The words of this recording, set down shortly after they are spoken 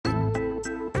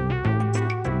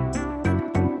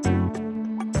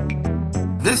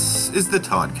is the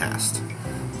Toddcast,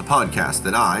 a podcast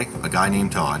that I, a guy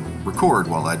named Todd, record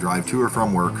while I drive to or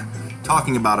from work,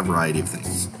 talking about a variety of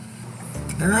things.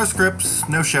 There are no scripts,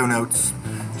 no show notes,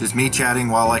 just me chatting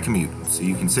while I commute, so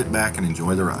you can sit back and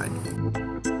enjoy the ride.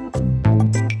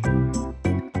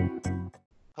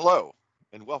 Hello,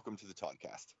 and welcome to the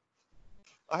Toddcast.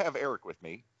 I have Eric with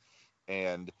me,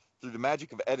 and through the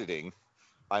magic of editing,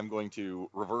 I'm going to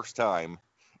reverse time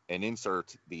and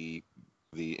insert the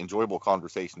enjoyable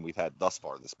conversation we've had thus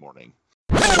far this morning.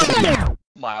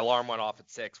 My alarm went off at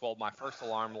 6. Well, my first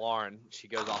alarm, Lauren, she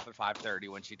goes off at 5:30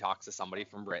 when she talks to somebody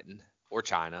from Britain or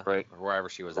China, right, or wherever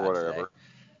she was or at whatever. Today.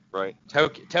 Right.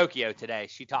 Tokyo today.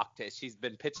 She's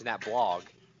been pitching that blog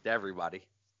to everybody.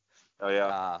 Oh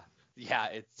yeah.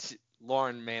 It's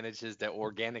Lauren manages to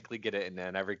organically get it in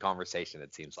every conversation.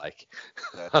 It seems like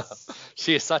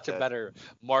she is such a better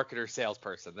marketer,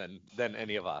 salesperson than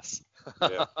any of us.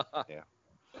 Yeah.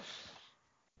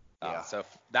 So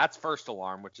that's first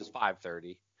alarm, which is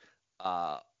 5:30.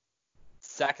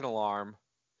 Second alarm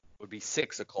would be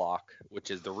 6 o'clock,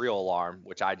 which is the real alarm,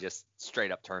 which I just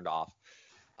straight up turned off.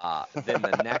 Then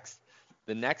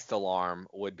the next alarm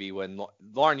would be when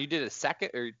Lauren, you did a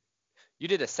second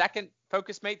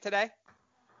focus mate today.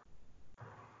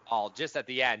 Oh, just at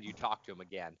the end, you talk to him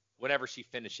again. Whenever she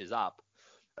finishes up.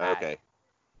 Okay.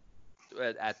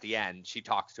 At the end, she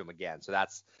talks to him again. So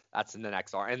that's in the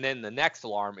next alarm. And then the next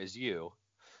alarm is you,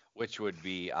 which would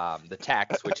be the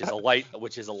text, which is a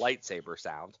lightsaber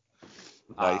sound.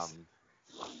 Nice.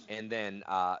 And then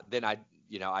I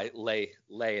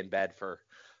lay in bed for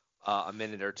a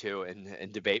minute or two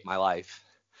and debate my life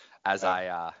as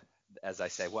I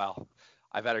say, well,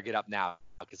 I better get up now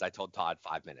because I told Todd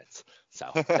 5 minutes.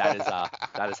 So that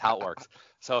is how it works.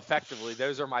 So effectively,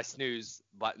 those are my snooze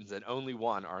buttons, and only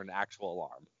one are an actual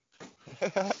alarm.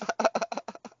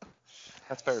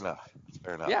 That's fair enough.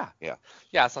 Yeah,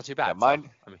 it's not too bad. Yeah,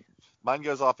 mine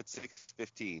goes off at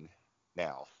 6:15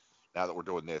 now. Now that we're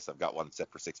doing this, I've got one set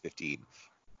for 6:15,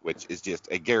 which is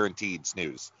just a guaranteed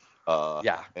snooze. And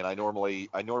I normally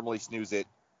snooze it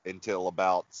until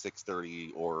about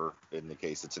 6:30, or in the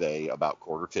case of today, about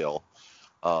quarter till,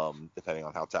 depending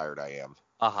on how tired I am.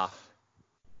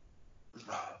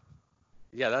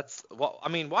 Yeah, that's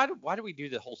why do we do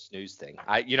the whole snooze thing?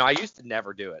 I used to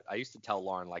never do it. I used to tell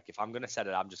Lauren, like, if I'm gonna set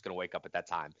it, I'm just gonna wake up at that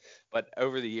time. But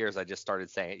over the years, I just started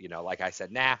saying, like I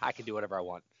said, nah, I can do whatever I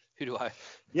want. Who do I?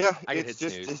 Yeah, I can hit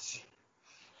snooze.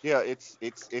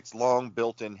 It's long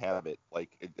built-in habit.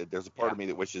 Like there's a part of me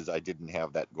that wishes I didn't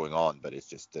have that going on, but it's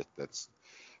just that's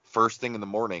first thing in the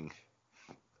morning.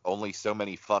 Only so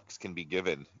many fucks can be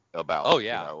given about. Oh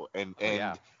yeah. And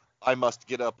I must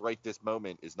get up right this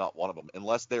moment is not one of them,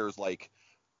 unless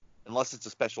it's a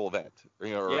special event,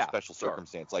 or a special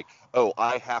circumstance. Like, oh,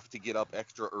 I have to get up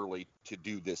extra early to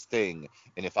do this thing,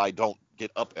 and if I don't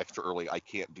get up extra early, I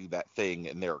can't do that thing,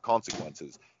 and there are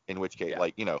consequences. In which case,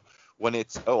 when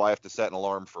it's, I have to set an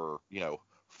alarm for,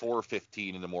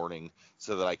 4:15 in the morning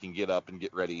so that I can get up and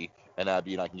get ready, and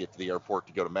Abby and I can get to the airport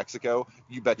to go to Mexico.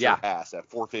 You bet your ass at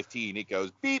 4:15 it goes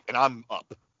beep, and I'm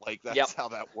up. Like, that's how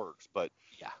that works. But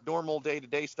normal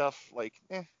day-to-day stuff, like,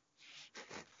 I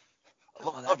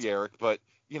love you, Eric, but,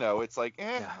 it's like,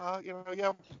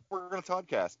 we're going to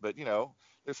podcast, but,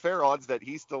 there's fair odds that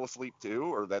he's still asleep too,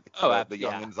 or that the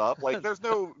youngin's up. Like, there's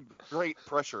no great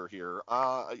pressure here.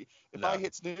 If I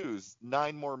hit snooze,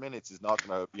 9 more minutes is not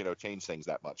going to, change things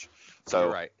that much. So,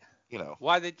 you're right.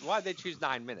 Why they choose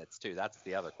 9 minutes too? That's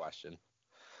the other question.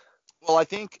 Well, I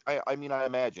think, I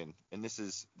imagine, and this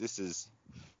is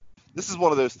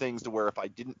one of those things to where if I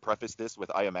didn't preface this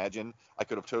with I imagine, I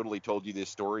could have totally told you this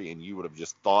story and you would have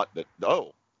just thought that,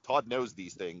 Todd knows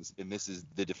these things and this is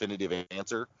the definitive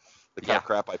answer. The kind of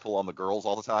crap I pull on the girls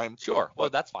all the time. Sure. Well,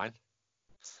 that's fine.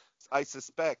 I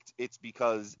suspect it's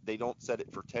because they don't set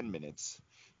it for 10 minutes.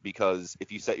 Because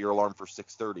if you set your alarm for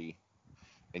 6:30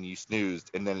 and you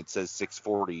snoozed and then it says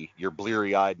 6:40, you're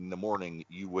bleary-eyed in the morning,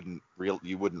 you wouldn't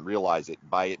realize it.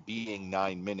 By it being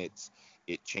 9 minutes,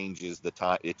 it changes the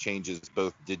time. It changes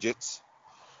both digits,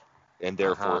 and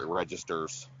therefore it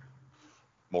registers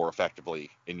more effectively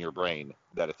in your brain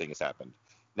that a thing has happened.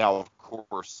 Now, of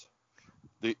course,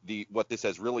 the what this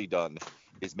has really done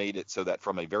is made it so that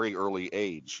from a very early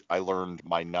age, I learned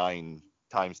my 9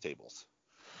 times tables.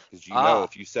 Because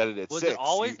if you set it at 6, was it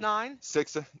always 9?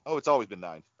 6. Oh, it's always been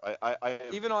 9.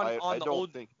 Even on the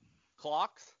old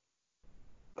clocks.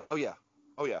 Oh yeah.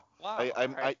 Wow.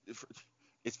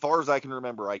 As far as I can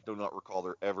remember, I do not recall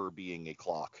there ever being a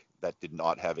clock that did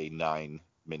not have a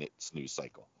 9-minute snooze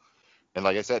cycle. And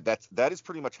like I said, that is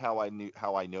pretty much how I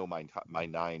know my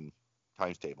 9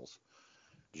 times tables.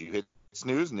 You hit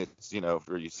snooze and it's,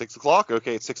 for you 6 o'clock,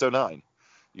 okay, it's 6:09.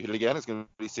 You hit it again, it's going to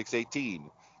be 6:18,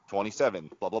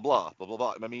 27, blah, blah, blah, blah, blah,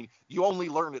 blah. I mean, you only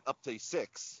learn it up to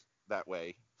 6 that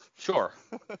way. Sure.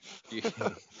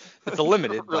 It's a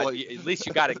limited, Really. but at least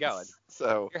you got it going.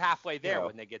 So you're halfway there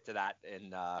when they get to that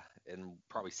in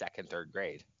probably second, third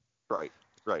grade. Right.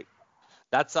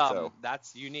 That's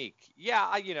that's unique. Yeah,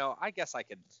 I guess I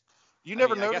could. You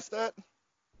never noticed that?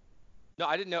 No,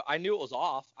 I didn't know. I knew it was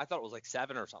off. I thought it was like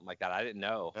 7 or something like that. I didn't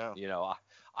know. Yeah.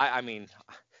 I mean,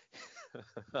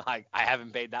 I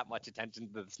haven't paid that much attention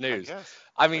to the snooze.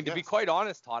 To be quite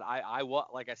honest, Todd,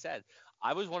 like I said,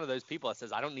 I was one of those people that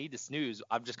says I don't need to snooze.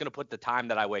 I'm just gonna put the time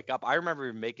that I wake up. I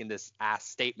remember making this ass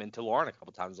statement to Lauren a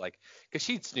couple times, like, because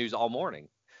she'd snooze all morning.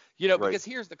 Because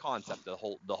here's the concept of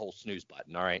the whole snooze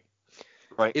button. All right.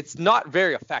 Right. It's not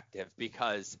very effective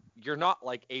because you're not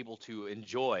like able to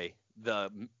enjoy the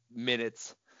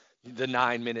minutes, the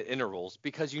 9-minute intervals,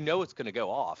 because it's going to go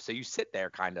off. So you sit there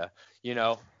kind of,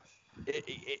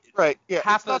 right. Yeah.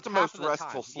 Half it's not the most the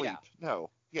restful time. sleep. Yeah. No.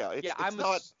 Yeah. It's I'm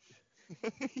not.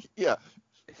 Yeah.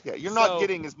 Yeah. You're not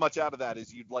getting as much out of that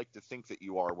as you'd like to think that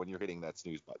you are when you're hitting that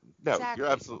snooze button. No, exactly.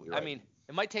 You're absolutely right. I mean,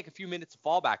 it might take a few minutes to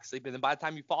fall back asleep, and then by the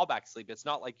time you fall back asleep, it's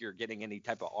not like you're getting any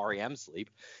type of REM sleep.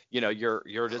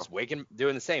 You're just waking,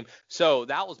 doing the same. So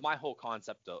that was my whole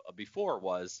concept before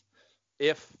was,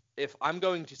 if I'm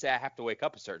going to say I have to wake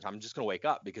up a certain time, I'm just going to wake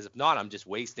up, because if not, I'm just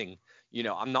wasting,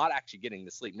 I'm not actually getting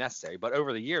the sleep necessary. But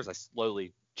over the years, I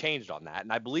slowly changed on that.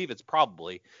 And I believe it's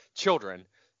probably children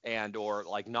or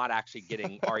like not actually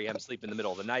getting REM sleep in the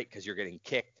middle of the night because you're getting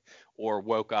kicked or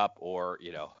woke up or,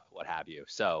 what have you.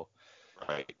 So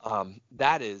right.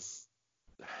 That's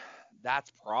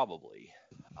probably,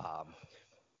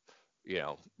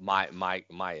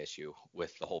 my issue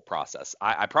with the whole process.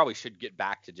 I probably should get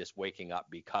back to just waking up,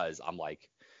 because I'm like,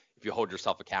 if you hold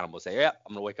yourself accountable, say, yeah,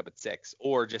 I'm going to wake up at 6,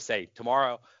 or just say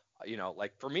tomorrow,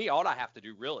 like for me, all I have to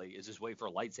do really is just wait for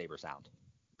a lightsaber sound.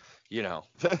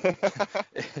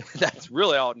 That's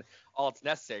really all it's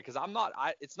necessary, because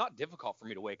it's not difficult for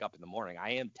me to wake up in the morning.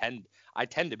 I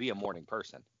tend to be a morning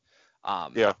person.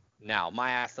 Yeah. Now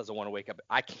my ass doesn't want to wake up.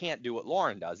 I can't do what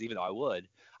Lauren does, even though I would.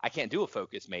 I can't do a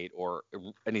Focus Mate or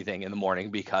anything in the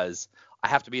morning, because I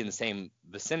have to be in the same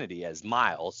vicinity as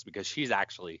Miles, because she's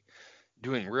actually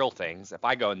doing real things. If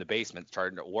I go in the basement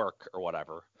starting to work or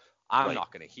whatever, I'm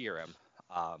not going to hear him.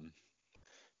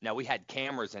 Now we had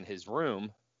cameras in his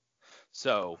room,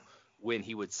 so when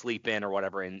he would sleep in or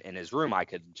whatever in his room, I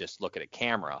could just look at a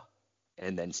camera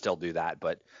and then still do that.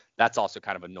 But that's also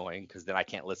kind of annoying, because then I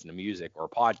can't listen to music or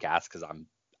podcasts because I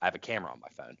have a camera on my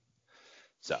phone.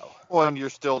 So. Well, and you're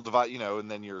still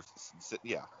and then you're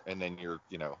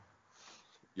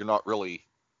you're not really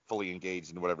fully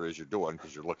engaged in whatever it is you're doing,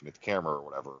 because you're looking at the camera or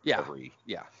whatever every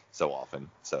so often.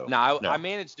 So now I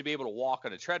managed to be able to walk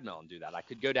on a treadmill and do that. I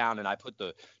could go down and I put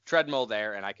the treadmill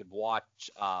there, and I could watch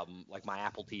like my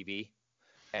Apple TV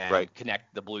and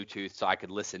connect the Bluetooth so I could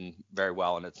listen very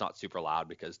well, and it's not super loud,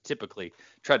 because typically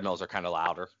treadmills are kind of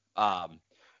louder.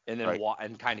 And then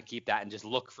and kind of keep that and just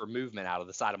look for movement out of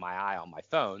the side of my eye on my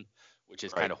phone, which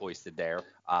is kind of hoisted there.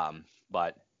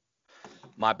 But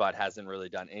my butt hasn't really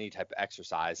done any type of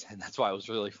exercise, and that's why it was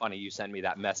really funny. You sent me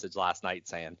that message last night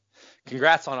saying,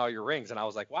 "Congrats on all your rings," and I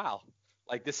was like, "Wow,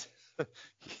 like this."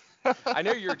 I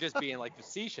know you're just being like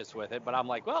facetious with it, but I'm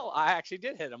like, well, I actually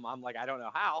did hit him. I'm like, I don't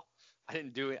know how. I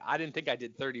didn't do it. I didn't think I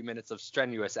did 30 minutes of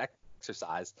strenuous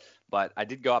exercise, but I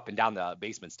did go up and down the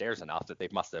basement stairs enough that they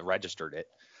must have registered it.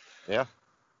 Yeah.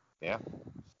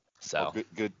 So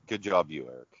well, good job, you,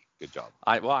 Eric. Good job.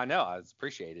 I know. I was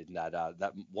appreciated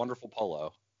that wonderful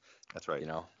polo. That's right.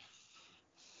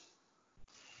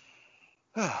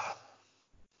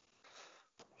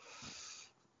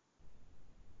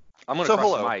 I'm gonna crush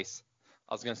some ice.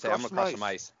 I was gonna say I'm gonna crush some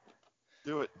ice.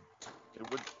 Do it.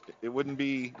 It wouldn't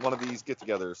be one of these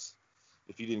get-togethers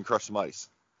if you didn't crush some ice.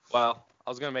 Well,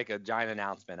 I was gonna make a giant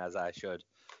announcement, as I should,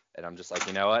 and I'm just like,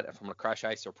 you know what? If I'm gonna crush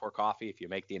ice or pour coffee, if you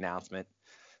make the announcement,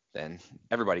 then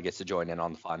everybody gets to join in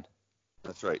on the fun.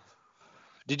 That's right.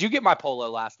 Did you get my polo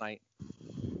last night?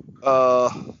 I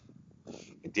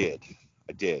did.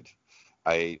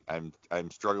 I'm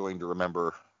struggling to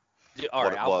remember. All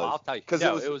right, I'll tell you. Because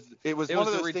it was one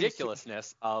of the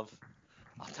ridiculousness of.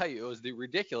 I'll tell you, it was the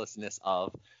ridiculousness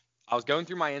of. I was going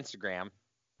through my Instagram,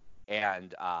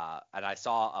 and I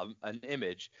saw an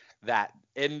image that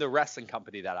in the wrestling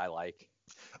company that I like.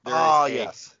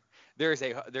 Yes. There's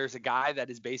a guy that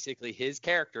is basically, his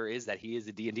character is that he is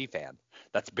a D&D fan.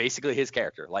 That's basically his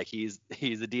character. Like he's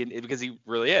a D&D, because he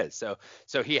really is.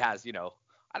 So he has,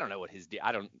 I don't know what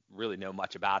I don't really know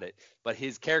much about it, but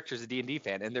his character's a D&D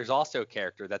fan, and there's also a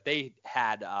character that they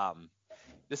had.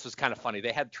 This was kind of funny.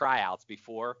 They had tryouts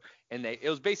before, and it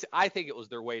was basically, I think it was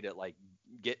their way to like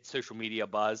get social media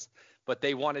buzz, but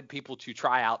they wanted people to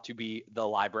try out to be the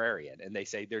librarian, and they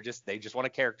say they just want a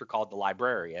character called the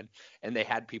librarian, and they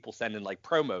had people send in like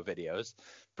promo videos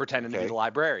pretending to be the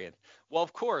librarian. Well,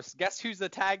 of course, guess who's the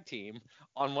tag team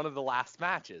on one of the last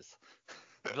matches?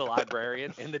 The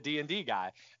librarian and the D&D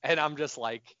guy, and I'm just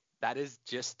like, that is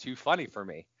just too funny for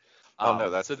me. Oh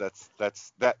no, that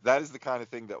is the kind of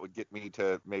thing that would get me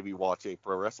to maybe watch a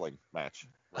pro wrestling match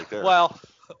right there.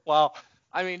 Well,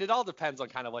 I mean, it all depends on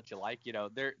kind of what you like.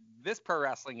 This pro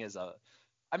wrestling is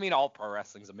all pro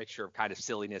wrestling is a mixture of kind of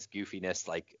silliness, goofiness.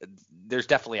 Like, there's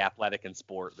definitely athletic in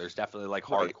sport. There's definitely like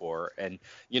hardcore, and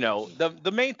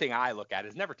the main thing I look at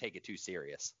is never take it too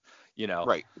serious.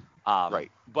 Right.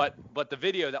 Right. But the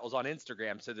video that was on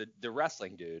Instagram, so the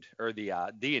wrestling dude or the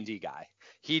D&D guy,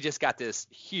 he just got this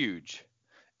huge,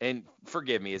 and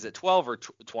forgive me, is it 12 or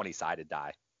 20 sided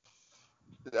die?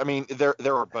 I mean,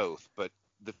 there are both, but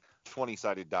the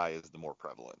 20-sided die is the more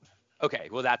prevalent. Okay,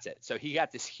 well that's it. So he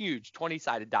got this huge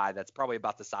 20-sided die that's probably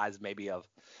about the size maybe of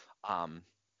a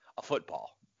football.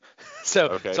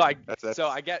 So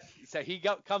he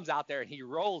comes out there and he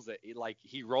rolls it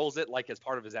like as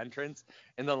part of his entrance,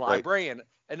 and the librarian. Right.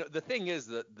 And the thing is,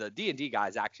 the D&D guy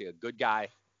is actually a good guy,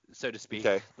 so to speak.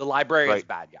 Okay. The librarian's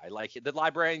bad guy. Like, the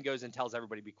librarian goes and tells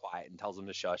everybody to be quiet and tells them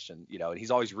to shush, and and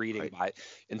he's always reading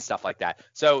and stuff like that.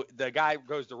 So the guy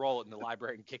goes to roll it, and the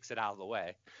librarian kicks it out of the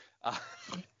way.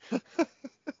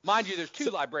 Mind you, there's two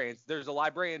librarians. There's a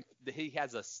librarian. He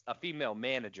has a female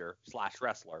manager /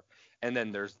 wrestler, and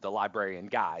then there's the librarian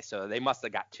guy. So they must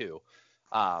have got two.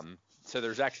 So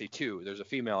there's actually two. There's a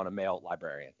female and a male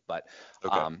librarian. But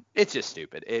it's just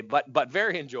stupid. But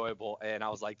very enjoyable. And I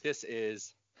was like, this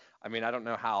is. I mean, I don't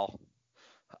know how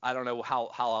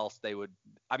else they would.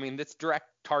 I mean, it's direct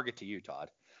target to you, Todd.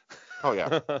 Oh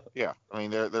yeah, yeah. I mean,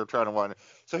 they're trying to want.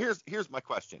 So here's my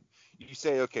question. You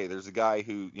say, okay, there's a guy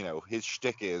who, his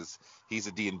shtick is he's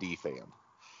a D&D fan.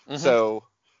 Mm-hmm. So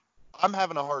I'm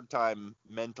having a hard time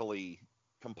mentally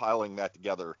compiling that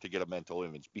together to get a mental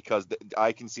image, because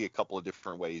I can see a couple of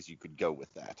different ways you could go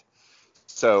with that.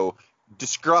 So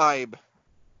describe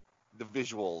the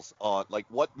visuals on, like,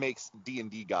 what makes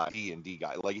D&D guy.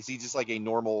 Like, is he just like a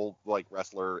normal like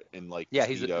wrestler in like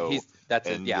speedo, he's that's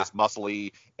and it, yeah, just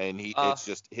muscly, and it's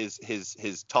just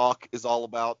his talk is all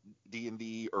about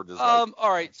D&D, or does all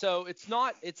right, so it's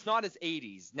not as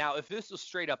 80s. Now, if this was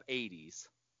straight up 80s,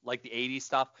 like the 80s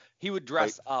stuff, he would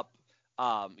dress up,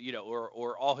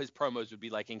 or all his promos would be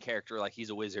like in character, like he's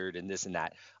a wizard and this and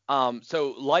that.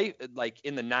 So life, like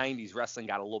in the 90s, wrestling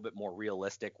got a little bit more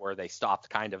realistic, where they stopped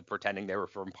kind of pretending they were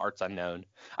from parts unknown.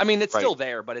 I mean, it's still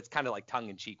there, but it's kind of like tongue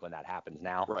in cheek when that happens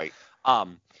now. Right.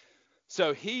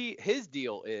 So his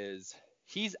deal is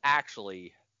he's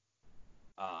actually,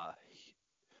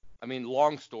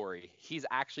 long story, he's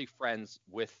actually friends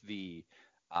with the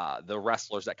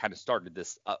wrestlers that kind of started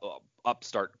this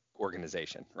upstart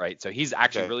organization, right? So he's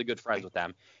actually really good friends with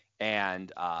them,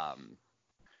 and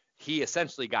he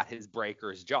essentially got his break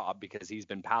or his job because he's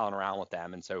been palling around with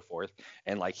them and so forth,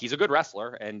 and like, he's a good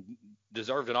wrestler and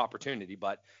deserved an opportunity,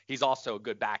 but he's also a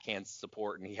good backhand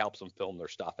support, and he helps them film their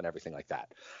stuff and everything like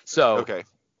that. So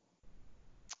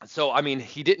I mean,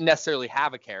 he didn't necessarily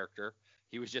have a character.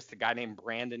 He was just a guy named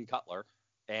Brandon Cutler,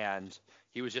 and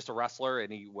he was just a wrestler,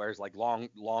 and he wears like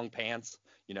long pants,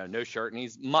 no shirt, and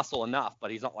he's muscle enough, but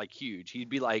he's not like huge. He'd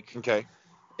be like,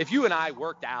 if you and I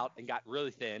worked out and got really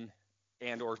thin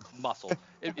and or muscle,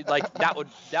 like that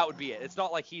would be it. It's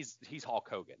not like he's Hulk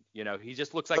Hogan, he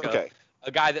just looks like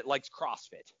a guy that likes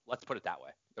CrossFit. Let's put it that way.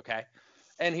 Okay.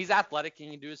 And he's athletic, and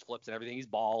he can do his flips and everything. He's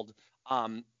bald.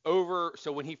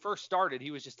 So when he first started,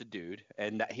 he was just a dude,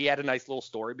 and he had a nice little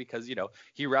story because,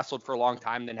 he wrestled for a long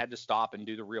time, then had to stop and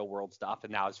do the real world stuff.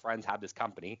 And now his friends have this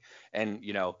company, and,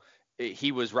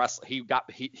 he was wrestling.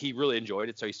 He really enjoyed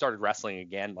it. So he started wrestling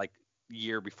again, like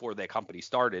year before the company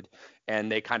started,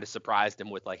 and they kind of surprised him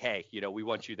with like, hey, we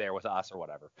want you there with us or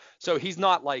whatever. So he's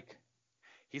not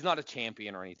a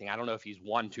champion or anything. I don't know if he's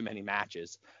won too many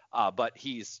matches, but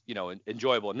he's,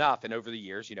 enjoyable enough. And over the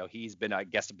years, he's been, I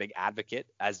guess, a big advocate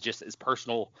as just his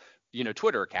personal,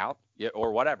 Twitter account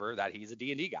or whatever, that he's a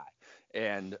D&D guy.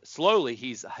 And slowly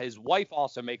his wife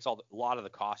also makes a lot of the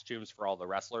costumes for all the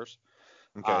wrestlers.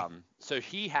 Okay. So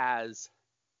he has,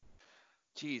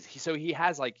 he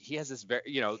has this very,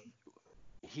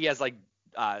 he has like,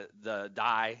 the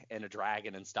die and a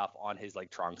dragon and stuff on his like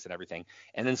trunks and everything,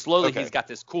 and then slowly he's got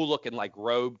this cool looking like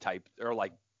robe type, or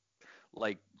like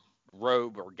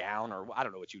robe or gown, or I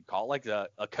don't know what you'd call it, like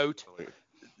a coat Like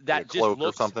that a just cloak or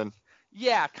looks. something.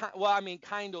 Yeah, well, I mean,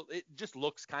 kind of. It just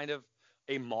looks kind of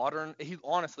a modern. He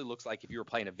honestly looks like if you were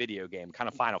playing a video game, kind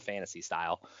of Final Fantasy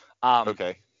style.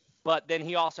 Okay. But then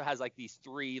he also has like these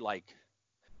three like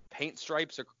paint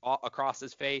stripes across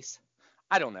his face.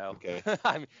 I don't know. Okay.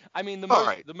 I mean All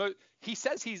right. he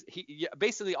says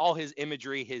basically all his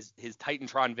imagery, his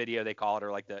Titantron video they call it,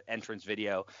 or like the entrance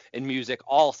video and music,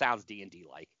 all sounds D&D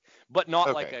like, but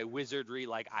not like Okay. a wizardry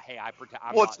like hey I pretend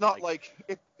I'm Well, not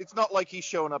it's not like he's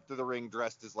showing up to the ring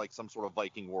dressed as like some sort of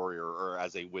Viking warrior or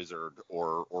as a wizard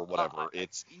or whatever.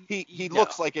 It's he no.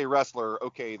 looks like a wrestler.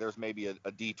 Okay, there's maybe a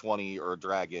D20 or a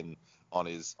dragon on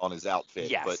his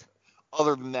outfit, Yes. but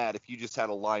other than that, if you just had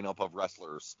a lineup of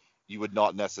wrestlers, you would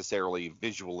not necessarily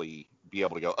visually be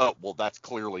able to go, oh, well, that's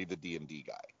clearly the D&D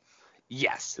guy.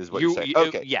 Yes. Is what you're saying.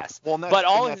 Okay. Yes. Well, but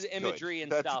all that's his imagery good.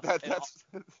 and That's, stuff.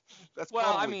 That's well,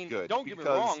 probably I mean, good. don't get me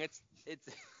wrong. It's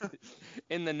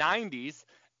in the 90s.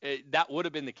 That would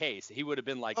have been the case. He would have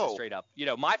been like a straight up.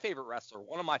 My favorite wrestler.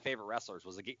 One of my favorite wrestlers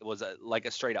was like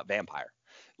a straight up vampire.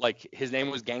 Like his name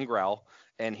was Gangrel,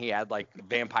 and he had like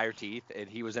vampire teeth, and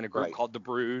he was in a group called the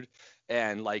Brood,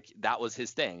 and like that was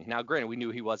his thing. Now, granted, we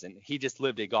knew he wasn't. He just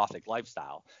lived a gothic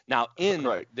lifestyle. Now, in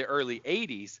the early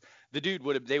 80s, the dude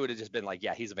they would have just been like,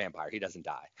 yeah, he's a vampire. He doesn't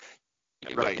die.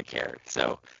 They wouldn't have cared.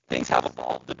 So things have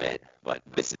evolved a bit, but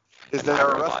this is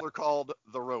there a wrestler called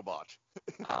the Robot?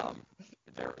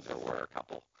 There were a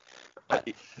couple. But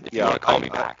if you yeah, want to call me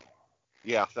back.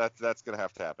 Yeah, that's going to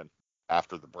have to happen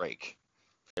after the break.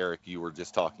 Eric, you were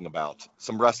just talking about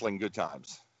some wrestling good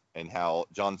times and how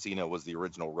John Cena was the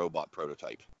original robot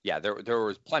prototype. Yeah, there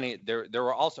was plenty. There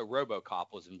were also RoboCop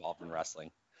was involved in wrestling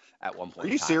at one point. Are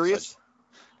you serious? So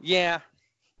yeah.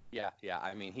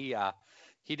 I mean, he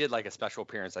did like a special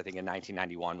appearance, I think, in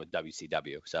 1991 with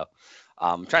WCW. So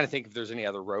I'm trying to think if there's any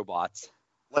other robots.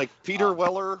 Like Peter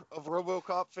Weller of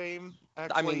RoboCop fame,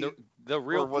 actually? I mean, the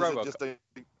real or was RoboCop. It just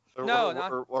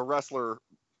a wrestler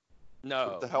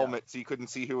with the helmet so you couldn't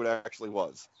see who it actually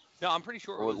was? No, I'm pretty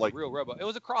sure it was like, a real Robo. It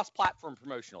was a cross-platform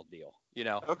promotional deal,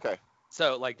 Okay.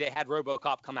 So, like, they had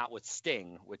RoboCop come out with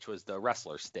Sting, which was the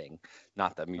wrestler Sting,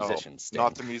 not the musician Sting.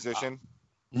 Not the musician?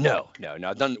 No.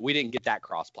 We didn't get that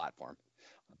cross-platform.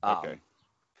 Okay.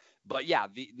 But yeah,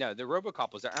 the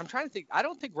RoboCop was there. I'm trying to think. I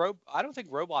don't think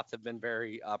robots have been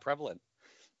very prevalent.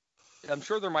 I'm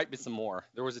sure there might be some more.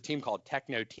 There was a team called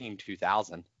Techno Team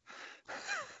 2000.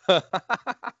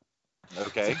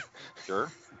 Okay,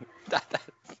 sure.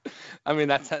 I mean,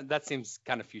 that seems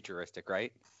kind of futuristic,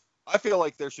 right? I feel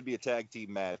like there should be a tag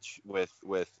team match with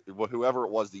whoever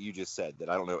it was that you just said that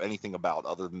I don't know anything about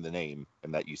other than the name,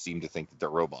 and that you seem to think that they're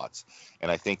robots. And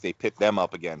I think they pit them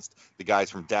up against the guys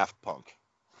from Daft Punk.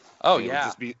 Oh, and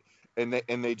yeah.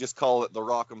 They just call it the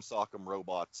Rock'em Sock'em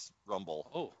Robots Rumble.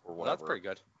 Oh, or whatever. That's pretty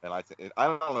good. And I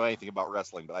don't know anything about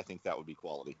wrestling, but I think that would be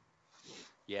quality.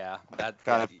 Yeah, I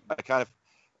kind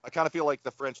of feel like the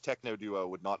French techno duo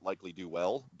would not likely do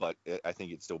well, but I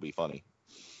think it'd still be funny.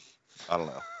 I don't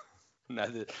know. No,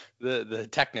 the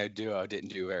techno duo didn't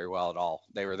do very well at all.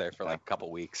 They were there for like a couple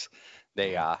weeks.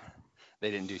 They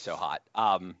didn't do so hot.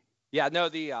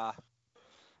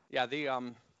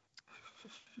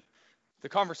 The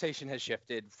conversation has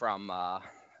shifted from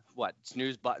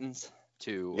snooze buttons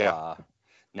to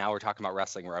now we're talking about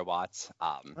wrestling robots.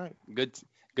 Right.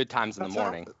 Good times in the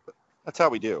morning. That's how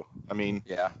we do. I mean,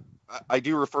 yeah. I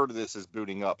do refer to this as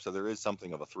booting up, so there is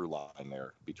something of a through line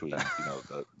there between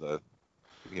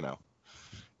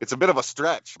it's a bit of a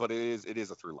stretch, but it is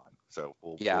a through line. So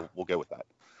we'll go with that.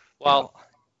 Well,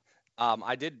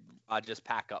 I did just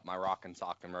pack up my Rock'em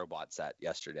Sock'em Robot set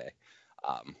yesterday.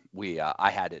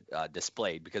 I had it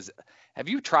displayed because have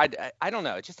you tried? I don't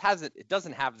know. It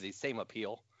doesn't have the same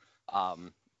appeal.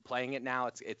 Playing it now,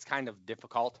 it's kind of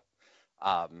difficult.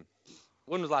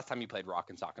 When was the last time you played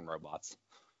Rock'em Sock'em Robots?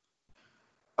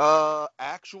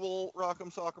 Actual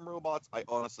Rock'em Sock'em Robots, I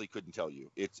honestly couldn't tell you.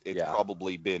 It's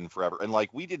probably been forever. And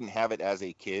like we didn't have it as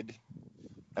a kid.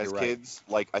 Kids,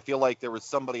 like I feel like there was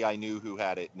somebody I knew who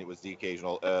had it, and it was the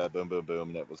occasional boom boom boom,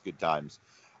 and it was good times.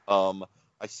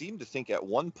 I seem to think at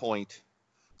one point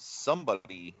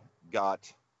somebody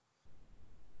got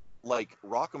like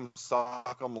Rock'em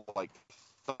Sock'em like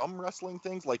thumb wrestling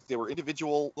things, like they were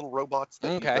individual little robots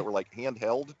that were like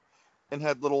handheld and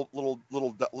had little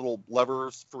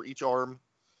levers for each arm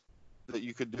that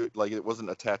you could do. Like it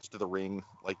wasn't attached to the ring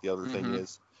like the other thing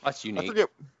is. That's unique.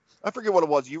 I forget what it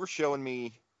was. You were showing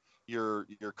me your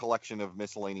collection of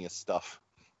miscellaneous stuff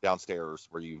downstairs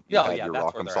where you had your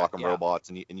Rock'em Sock'em robots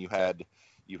and you had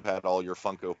all your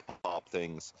Funko Pop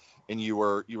things, and you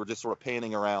were just sort of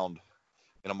panning around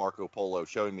in a Marco Polo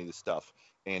showing me this stuff,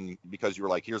 and because you were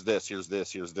like, here's this, here's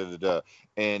this, here's da da da,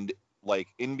 and like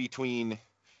in between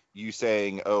you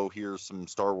saying, oh, here's some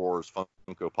Star Wars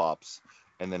Funko Pops,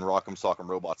 and then Rock'em Sock'em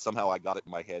Robots, somehow I got it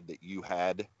in my head that you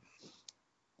had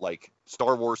like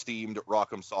Star Wars themed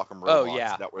Rock'em Sock'em Robots. Oh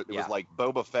yeah, It was like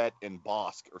Boba Fett and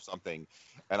Bosk or something.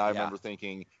 And I remember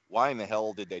thinking, why in the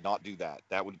hell did they not do that?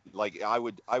 That would like I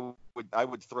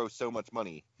would throw so much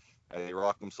money at a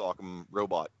Rock'em Sock'em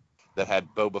robot that had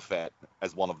Boba Fett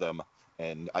as one of them,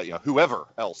 and whoever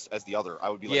else as the other. I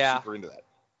would be like super into that.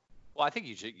 Well, I think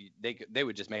they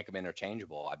would just make them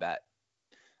interchangeable, I bet.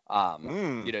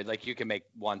 Like you can make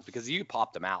ones because you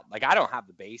popped them out. Like I don't have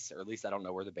the base, or at least I don't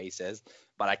know where the base is,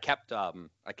 but I kept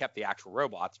the actual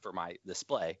robots for my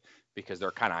display because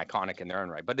they're kind of iconic in their own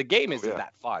right. But the game isn't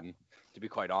that fun, to be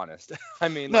quite honest. I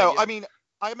mean,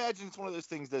 I imagine it's one of those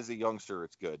things that as a youngster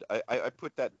it's good. I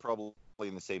put that probably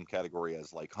in the same category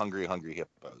as like Hungry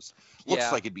Hippos.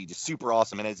 Looks like it'd be just super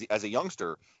awesome. And as a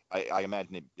youngster, I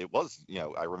imagine it was,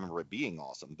 I remember it being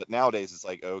awesome. But nowadays it's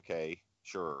like, okay,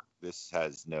 sure, this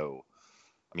has no.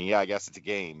 I mean, yeah, I guess it's a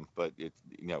game, but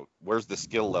where's the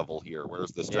skill level here?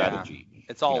 Where's the strategy? Yeah.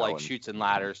 It's all like Chutes and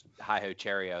Ladders, Hi-Ho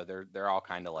Cherry-O. They're all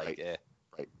kind of like,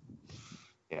 right.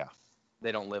 Yeah.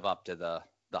 They don't live up to the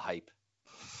hype.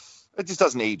 It just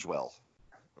doesn't age well.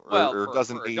 Or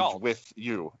doesn't age adults. With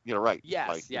you. Right.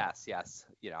 Yes, yes.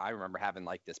 I remember having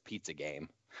like this pizza game,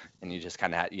 and you just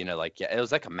kind of had, it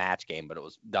was like a match game, but it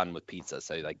was done with pizza.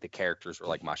 So like the characters were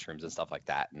like mushrooms and stuff like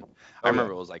that. And I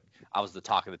remember it was like I was the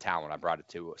talk of the town when I brought it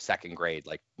to second grade,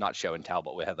 like not show and tell,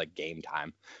 but we had like game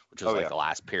time, which was the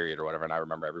last period or whatever. And I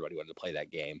remember everybody wanted to play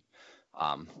that game,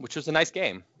 which was a nice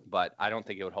game, but I don't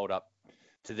think it would hold up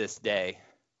to this day.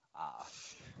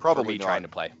 Probably not. Trying to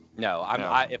play. No,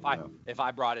 if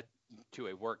I brought it to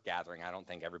a work gathering, I don't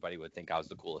think everybody would think I was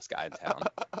the coolest guy in town.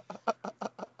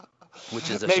 Which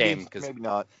is a shame because maybe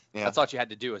not. Yeah. That's all you had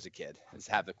to do as a kid is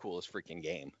have the coolest freaking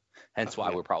game. Hence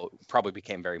why we probably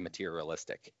became very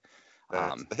materialistic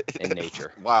in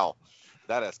nature. Wow,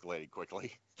 that escalated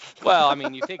quickly. Well, I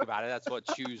mean, you think about it. That's what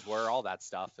shoes were. All that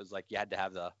stuff is like you had to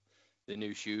have the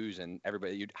new shoes, and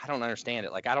everybody. I don't understand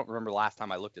it. Like I don't remember the last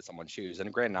time I looked at someone's shoes.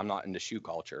 And granted, I'm not into shoe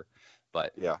culture,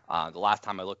 but the last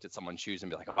time I looked at someone's shoes and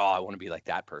be like, oh, I want to be like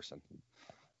that person.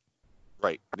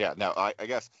 Right. Yeah. No, I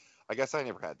guess I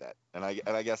never had that, and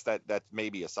I guess that's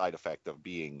maybe a side effect of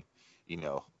being,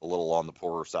 a little on the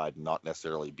poorer side and not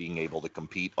necessarily being able to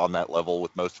compete on that level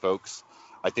with most folks.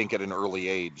 I think at an early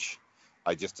age,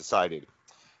 I just decided,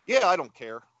 I don't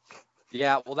care.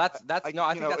 Yeah, well, I think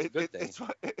that's a good thing.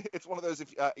 It's one of those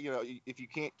if you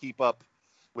can't keep up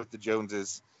with the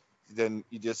Joneses, then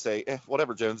you just say,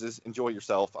 whatever Joneses, enjoy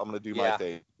yourself. I'm going to do my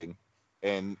thing.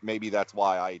 And maybe that's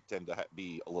why I tend to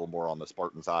be a little more on the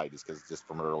Spartan side, is because just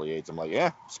from an early age, I'm like,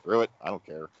 screw it, I don't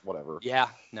care, whatever. Yeah,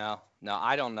 no,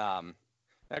 I don't. Now,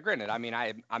 granted, I mean,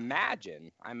 I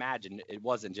imagine it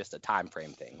wasn't just a time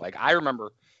frame thing. Like I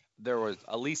remember there was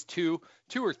at least two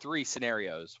or three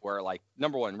scenarios where, like,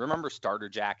 number one, remember starter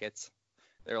jackets?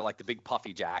 They were like the big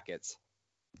puffy jackets.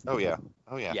 Oh yeah.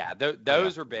 Yeah,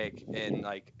 those were big, and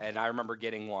I remember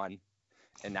getting one.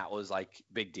 And that was like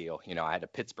big deal. I had a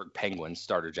Pittsburgh Penguins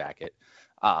starter jacket.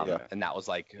 And that was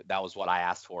what I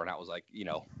asked for. And that was like,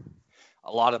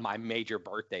 a lot of my major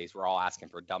birthdays were all asking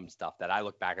for dumb stuff that I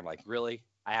look back and like, really?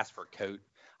 I asked for a coat.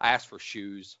 I asked for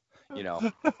shoes,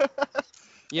 That's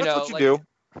what you do.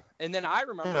 And then I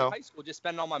remember in high school just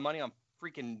spending all my money on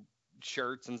freaking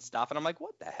shirts and stuff. And I'm like,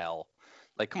 what the hell?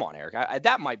 Like, come on, Eric.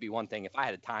 That might be one thing. If I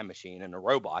had a time machine and a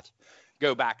robot,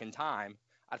 go back in time,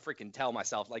 I'd freaking tell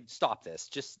myself, like, stop this.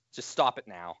 Just stop it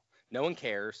now. No one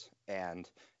cares. And,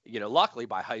 luckily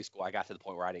by high school, I got to the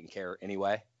point where I didn't care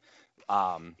anyway.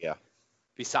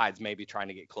 Besides maybe trying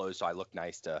to get clothes so I look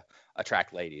nice to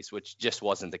attract ladies, which just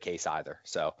wasn't the case either.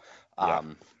 So,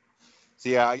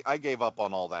 I gave up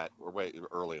on all that way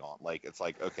early on. Like, it's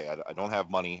like, okay, I don't have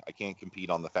money. I can't compete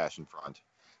on the fashion front.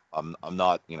 I'm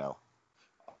not, I'm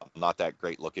not that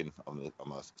great looking.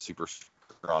 I'm a super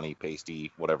scrawny,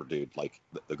 pasty, whatever dude. Like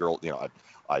the girl,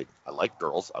 I like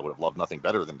girls. I would have loved nothing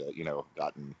better than to,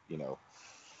 gotten,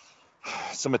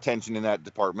 some attention in that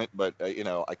department. But,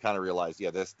 I kind of realized,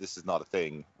 this is not a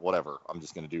thing. Whatever. I'm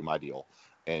just going to do my deal.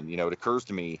 And, it occurs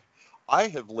to me, I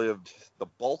have lived the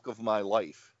bulk of my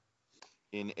life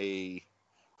in a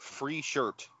free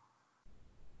shirt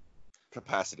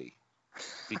capacity.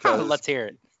 Because let's hear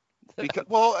it. Because,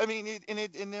 well, I mean,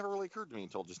 it never really occurred to me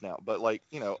until just now. But like,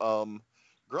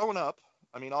 growing up,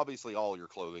 I mean, obviously all your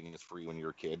clothing is free when you're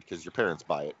a kid because your parents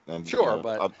buy it. And sure,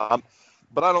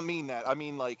 but I don't mean that. I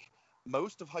mean, like,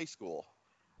 most of high school,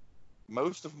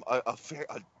 most of a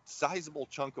sizable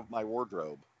chunk of my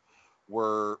wardrobe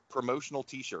were promotional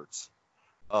T-shirts.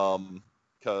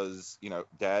 Because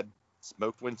Dad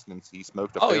smoked Winston's. He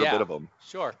smoked a fair bit of them.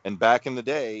 Sure. And back in the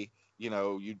day,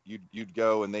 you'd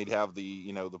go and they'd have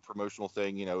the promotional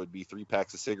thing. It'd be 3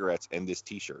 packs of cigarettes and this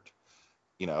T-shirt.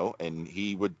 And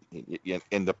he would,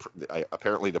 and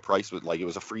apparently the price was like, it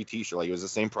was a free T-shirt. Like, it was the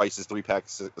same price as 3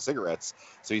 packs of cigarettes.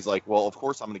 So he's like, well, of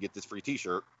course I'm going to get this free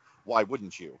T-shirt. Why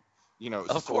wouldn't you?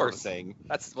 Of course. Thing.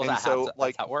 That's that's how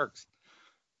it works.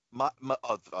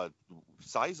 A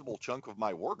sizable chunk of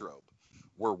my wardrobe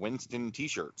were Winston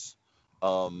T-shirts.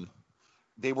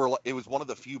 It was one of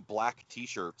the few black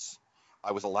T-shirts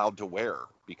I was allowed to wear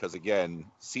because, again,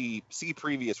 see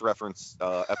previous reference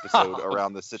episode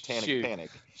around the Satanic Panic.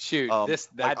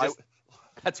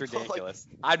 That's ridiculous.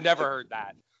 I've never heard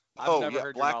that. I've never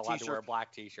heard you're not allowed to wear a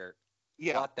black T-shirt.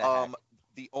 Yeah. What the heck?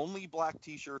 The only black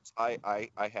T-shirts I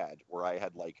had were I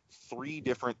had like 3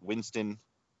 different Winston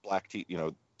black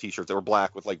T-shirts that were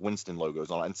black with like Winston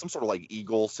logos on it, and some sort of like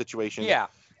eagle situation. Yeah.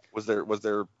 Was their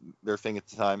thing at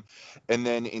the time. And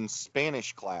then in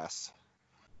Spanish class,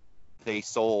 they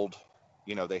sold,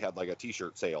 they had like a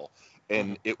T-shirt sale,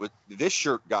 and this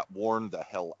shirt got worn the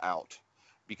hell out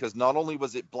because not only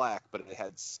was it black, but it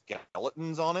had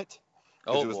skeletons on it.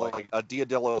 Oh, it was like a Dia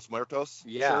de los Muertos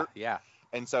shirt. Yeah.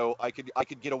 And so I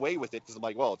could get away with it because I'm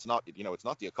like, well, it's not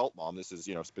the occult, Mom. This is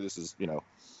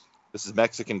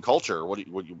Mexican culture. What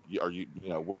are you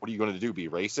going to do? Be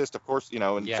racist? Of course,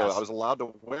 And yes. So I was allowed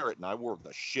to wear it, and I wore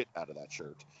the shit out of that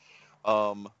shirt.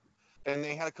 And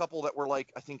they had a couple that were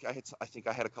like, I think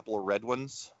I had a couple of red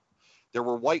ones. There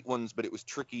were white ones, but it was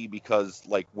tricky because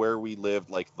like where we lived,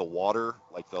 like the water,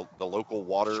 like the local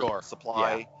water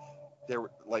supply, there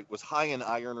was high in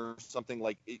iron or something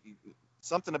like it.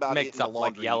 Something about it in the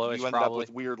laundry, like yellowish, you ended probably up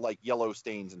with weird like yellow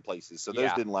stains in places. So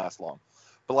those didn't last long.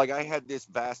 But like I had this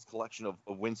vast collection of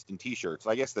Winston T-shirts.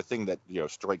 I guess the thing that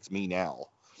strikes me now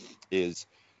is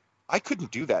I couldn't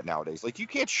do that nowadays. Like you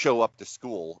can't show up to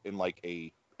school in like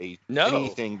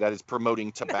anything that is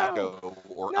promoting tobacco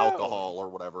or alcohol or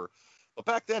whatever. But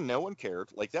back then, no one cared.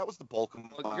 Like that was the bulk of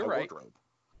my wardrobe.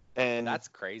 And that's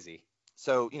crazy.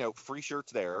 So free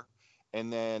shirts there,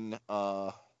 and then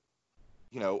I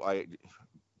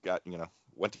got,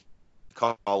 went to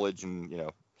college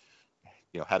and,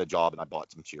 had a job and I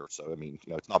bought some shirts. So, I mean,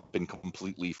 it's not been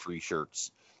completely free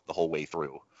shirts the whole way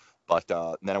through. But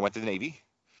then I went to the Navy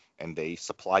and they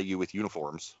supply you with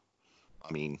uniforms.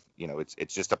 I mean,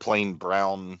 it's just a plain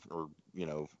brown or,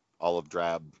 olive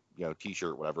drab,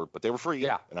 T-shirt, whatever, but they were free.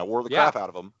 Yeah. And I wore the crap out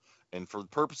of them. And for the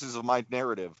purposes of my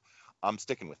narrative, I'm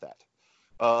sticking with that.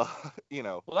 Well,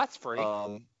 that's free.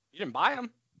 You didn't buy them.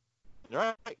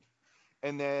 Right.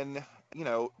 And then,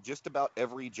 just about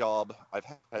every job I've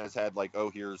has had like, oh,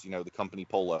 here's, the company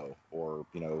polo or,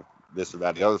 this or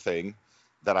that, the other thing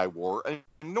that I wore. And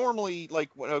normally, like,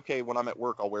 when I'm at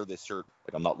work, I'll wear this shirt.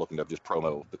 Like, I'm not looking to just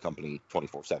promo the company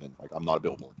 24/7. Like, I'm not a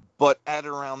billboard. But at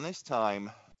around this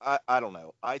time, I don't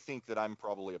know. I think that I'm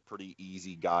probably a pretty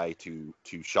easy guy to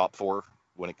shop for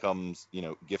when it comes,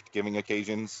 gift giving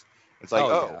occasions. It's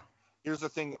like, here's the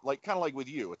thing, like kind of like with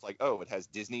you. It's like, oh, it has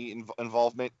Disney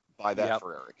involvement. Buy that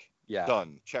for Eric. Yeah.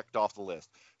 Done. Checked off the list.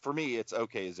 For me, it's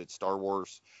okay. Is it Star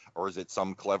Wars or is it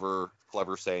some clever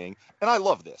saying? And I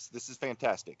love this. This is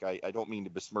fantastic. I don't mean to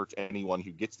besmirch anyone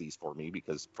who gets these for me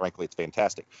because, frankly, it's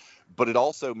fantastic. But it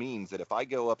also means that if I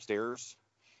go upstairs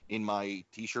in my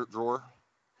T-shirt drawer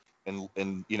and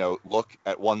look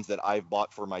at ones that I've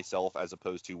bought for myself as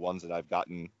opposed to ones that I've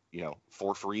gotten,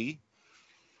 for free,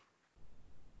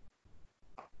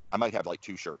 I might have like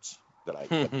 2 shirts that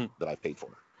I paid for.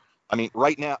 I mean,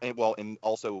 right now, and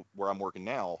also where I'm working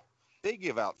now, they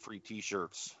give out free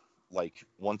T-shirts like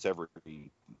once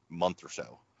every month or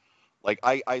so. Like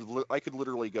I could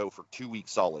literally go for 2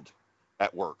 weeks solid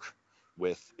at work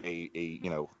with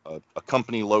a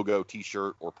company logo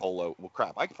T-shirt or polo. Well,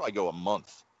 crap, I could probably go a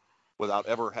month without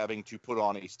ever having to put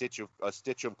on a stitch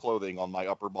of clothing on my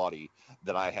upper body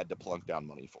that I had to plunk down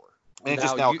money for. And it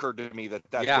just now occurred to me that's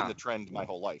been the trend my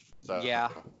whole life. So,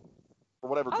 for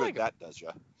whatever good that does you.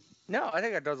 No, I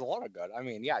think it does a lot of good. I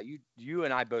mean, yeah, you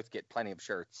and I both get plenty of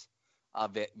shirts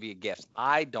via gifts.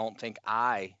 I don't think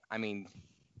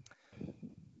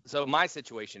so my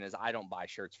situation is I don't buy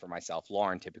shirts for myself.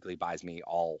 Lauren typically buys me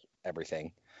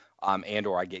everything, and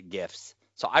or I get gifts.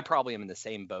 So I probably am in the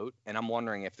same boat, and I'm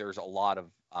wondering if there's a lot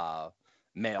of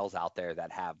males out there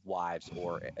that have wives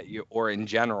or in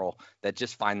general that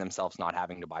just find themselves not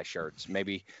having to buy shirts.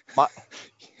 Maybe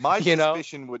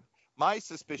my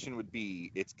suspicion would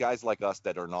be it's guys like us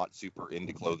that are not super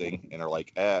into clothing and are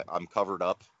like, I'm covered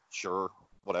up, sure,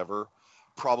 whatever.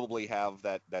 probably have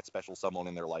that special someone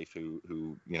in their life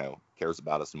who cares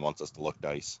about us and wants us to look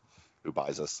nice, who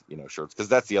buys us shirts. Because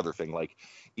that's the other thing. Like,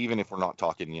 even if we're not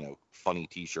talking funny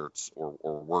T-shirts or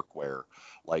workwear,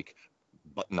 like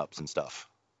button ups and stuff,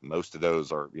 most of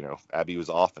those are Abby was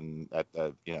off and at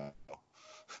the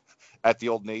at the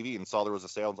Old Navy and saw there was a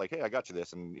sale. I was like, hey, I got you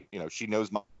this. And, she knows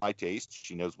my taste.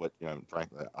 She knows what,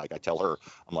 frankly, like I tell her,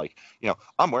 I'm like,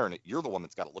 I'm wearing it. You're the one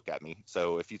that's got to look at me.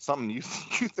 So if it's something you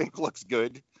think looks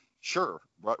good, sure,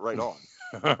 right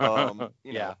on.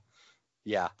 Yeah.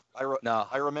 Yeah.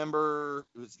 I remember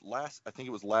I think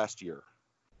it was last year.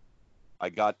 I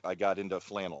got into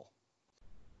flannel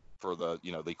for the,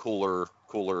 the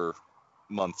cooler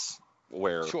months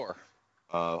where Sure.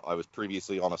 I was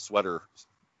previously on a sweater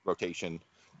rotation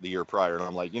the year prior, and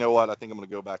I'm like, you know what, I think I'm going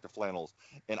to go back to flannels.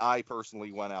 And I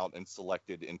personally went out and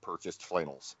selected and purchased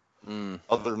flannels.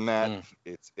 Other than that,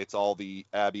 it's all the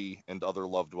Abby and other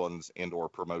loved ones and or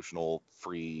promotional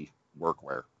free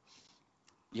workwear.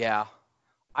 Yeah.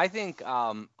 I think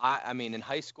I mean in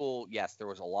high school, yes, there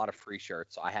was a lot of free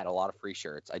shirts. I had a lot of free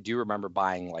shirts. I do remember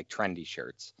buying like trendy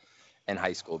shirts in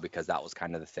high school because that was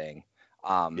kind of the thing.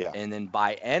 And then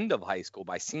by end of high school,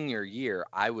 by senior year,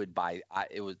 I would buy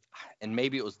and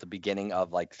maybe it was the beginning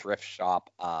of like thrift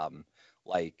shop,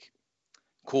 like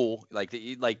cool, like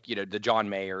the John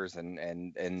Mayers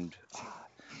and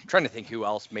trying to think who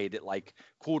else made it like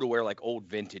cool to wear like old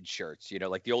vintage shirts,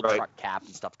 like the old truck cap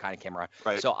and stuff kind of came around.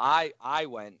 Right. So I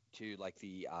went to like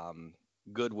the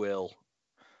Goodwill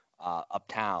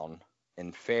uptown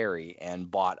in Ferry and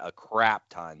bought a crap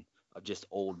ton of just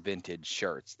old vintage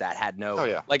shirts that had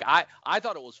no like I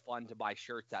thought it was fun to buy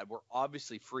shirts that were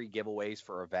obviously free giveaways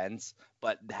for events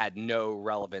but had no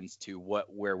relevance to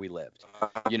where we lived.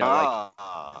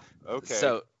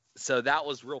 Okay. So that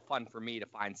was real fun for me to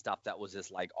find stuff that was just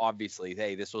like obviously,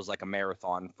 hey, this was like a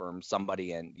marathon from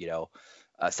somebody in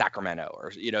Sacramento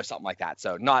or something like that.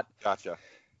 So not Gotcha.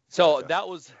 So that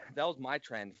was my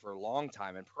trend for a long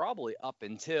time and probably up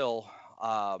until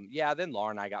then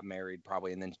Laura and I got married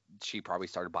probably, and then she probably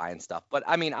started buying stuff. But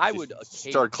I mean, I would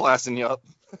start classing you up.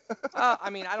 I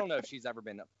mean, I don't know if she's ever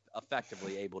been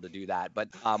effectively able to do that, but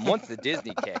once the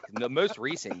Disney kick, in the most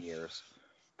recent years,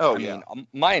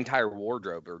 my entire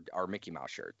wardrobe are Mickey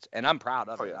Mouse shirts, and I'm proud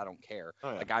of it. I don't care.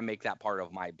 Like, I make that part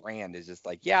of my brand is just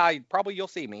like, you'll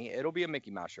see me. It'll be a Mickey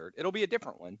Mouse shirt. It'll be a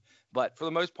different one, but for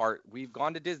the most part, we've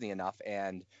gone to Disney enough,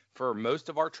 and for most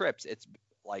of our trips, it's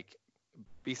like,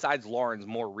 besides Lauren's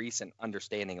more recent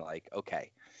understanding, like,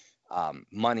 okay,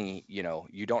 money,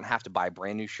 you don't have to buy a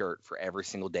brand new shirt for every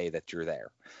single day that you're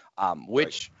there.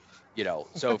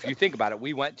 So if you think about it,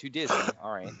 we went to Disney,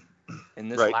 all right.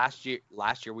 And this last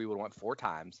year we would have went 4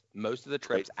 times. Most of the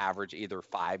trips average either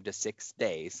 5 to 6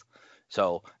 days.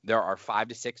 So there are 5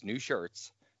 to 6 new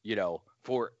shirts,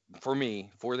 for me,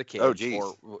 for the kids. Oh, geez.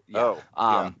 So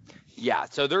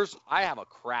I have a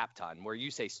crap ton. Where you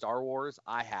say Star Wars,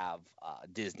 I have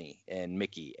Disney and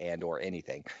Mickey and or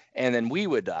anything. And then we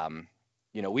would,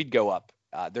 we'd go up.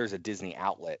 There's a Disney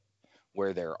outlet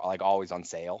where they're like always on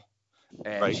sale,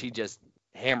 and she just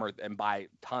hammer and buy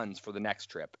tons for the next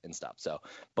trip and stuff. So,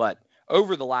 but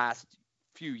over the last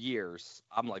few years,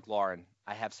 I'm like, Lauren,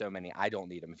 I have so many, I don't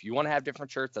need them. If you want to have different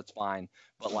shirts, that's fine.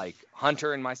 But like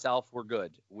Hunter and myself, we're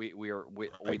good. We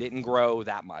didn't grow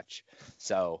that much.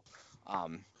 So,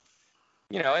 and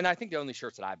I think the only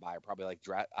shirts that I buy are probably like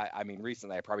dress. I mean,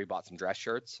 recently I probably bought some dress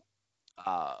shirts.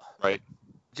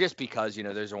 Just because,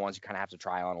 those are ones you kind of have to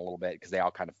try on a little bit because they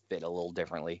all kind of fit a little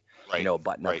differently. A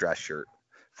button-up dress shirt.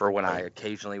 For when I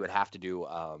occasionally would have to do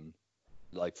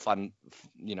like fun,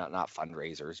 not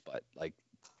fundraisers, but like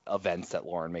events that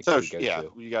Lauren makes me go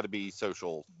to. You got to be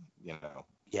social,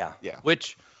 Yeah.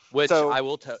 Which I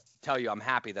will tell you, I'm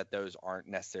happy that those aren't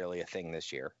necessarily a thing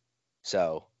this year.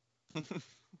 So,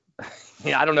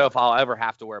 I don't know if I'll ever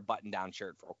have to wear a button-down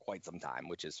shirt for quite some time,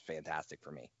 which is fantastic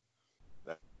for me.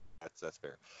 That's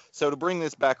fair. So to bring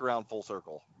this back around full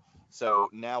circle, so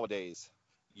nowadays,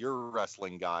 you're a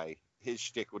wrestling guy. His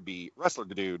shtick would be wrestler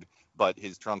dude, but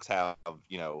his trunks have,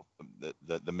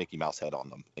 the Mickey Mouse head on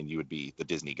them, and you would be the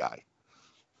Disney guy.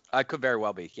 I could very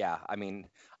well be, yeah. I mean,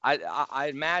 I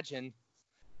imagine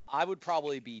I would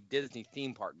probably be Disney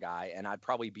theme park guy, and I'd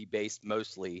probably be based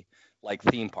mostly like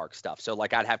theme park stuff. So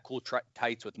like I'd have cool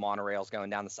tights with monorails going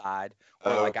down the side,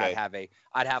 or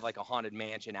I'd have like a Haunted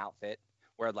Mansion outfit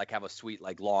where I'd like have a sweet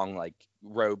like long like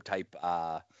robe type,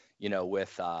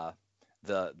 with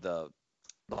the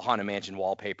Haunted Mansion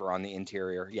wallpaper on the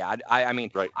interior. Yeah, I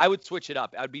mean, I would switch it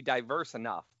up. I'd be diverse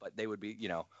enough, but they would be,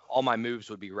 all my moves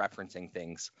would be referencing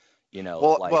things,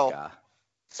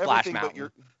 Splash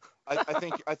Mountain.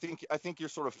 I think your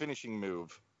sort of finishing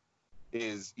move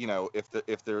is, if the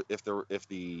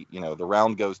the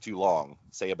round goes too long,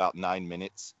 say about 9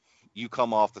 minutes, you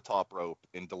come off the top rope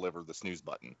and deliver the snooze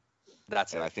button.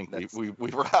 That's and it. I think we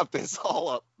wrapped this all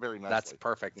up very nicely. That's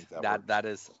perfect. That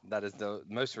is the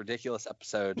most ridiculous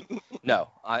episode. No,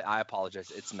 I apologize.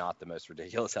 It's not the most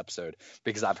ridiculous episode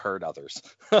because I've heard others.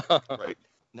 Right.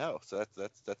 No, so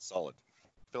that's solid.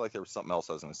 I feel like there was something else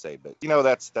I was going to say, but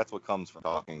that's what comes from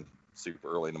talking super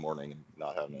early in the morning and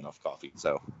not having enough coffee.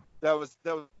 So that was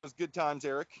good times,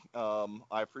 Eric. I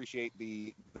appreciate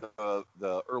the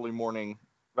early morning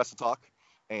wrestle talk,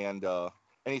 and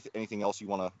anything else you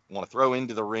want to throw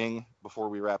into the ring before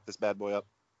we wrap this bad boy up?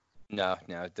 No.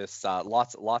 This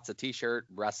lots of t-shirt,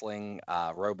 wrestling,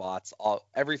 robots,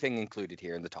 everything included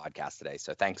here in the Toddcast today.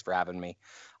 So thanks for having me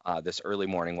this early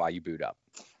morning while you boot up.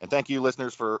 And thank you,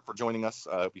 listeners, for joining us.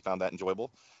 I hope you found that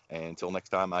enjoyable. And until next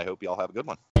time, I hope you all have a good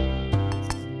one.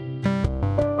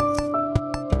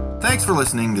 Thanks for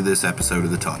listening to this episode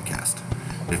of the Toddcast.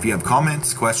 If you have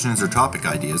comments, questions, or topic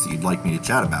ideas that you'd like me to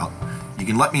chat about, you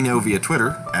can let me know via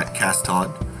Twitter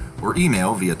 @CastTodd or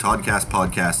email via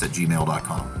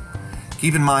toddcastpodcast@gmail.com.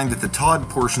 Keep in mind that the Todd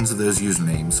portions of those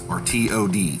usernames are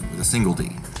TOD with a single D,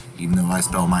 even though I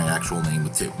spell my actual name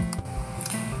with two.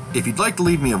 If you'd like to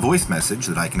leave me a voice message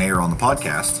that I can air on the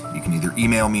podcast, you can either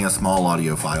email me a small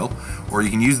audio file, or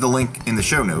you can use the link in the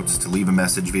show notes to leave a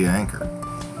message via Anchor.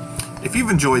 If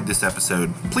you've enjoyed this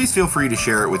episode, please feel free to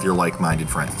share it with your like-minded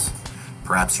friends.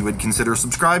 Perhaps you would consider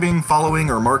subscribing,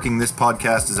 following, or marking this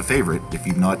podcast as a favorite if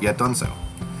you've not yet done so.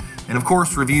 And of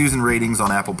course, reviews and ratings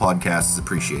on Apple Podcasts is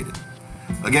appreciated.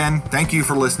 Again, thank you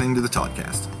for listening to the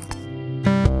Toddcast.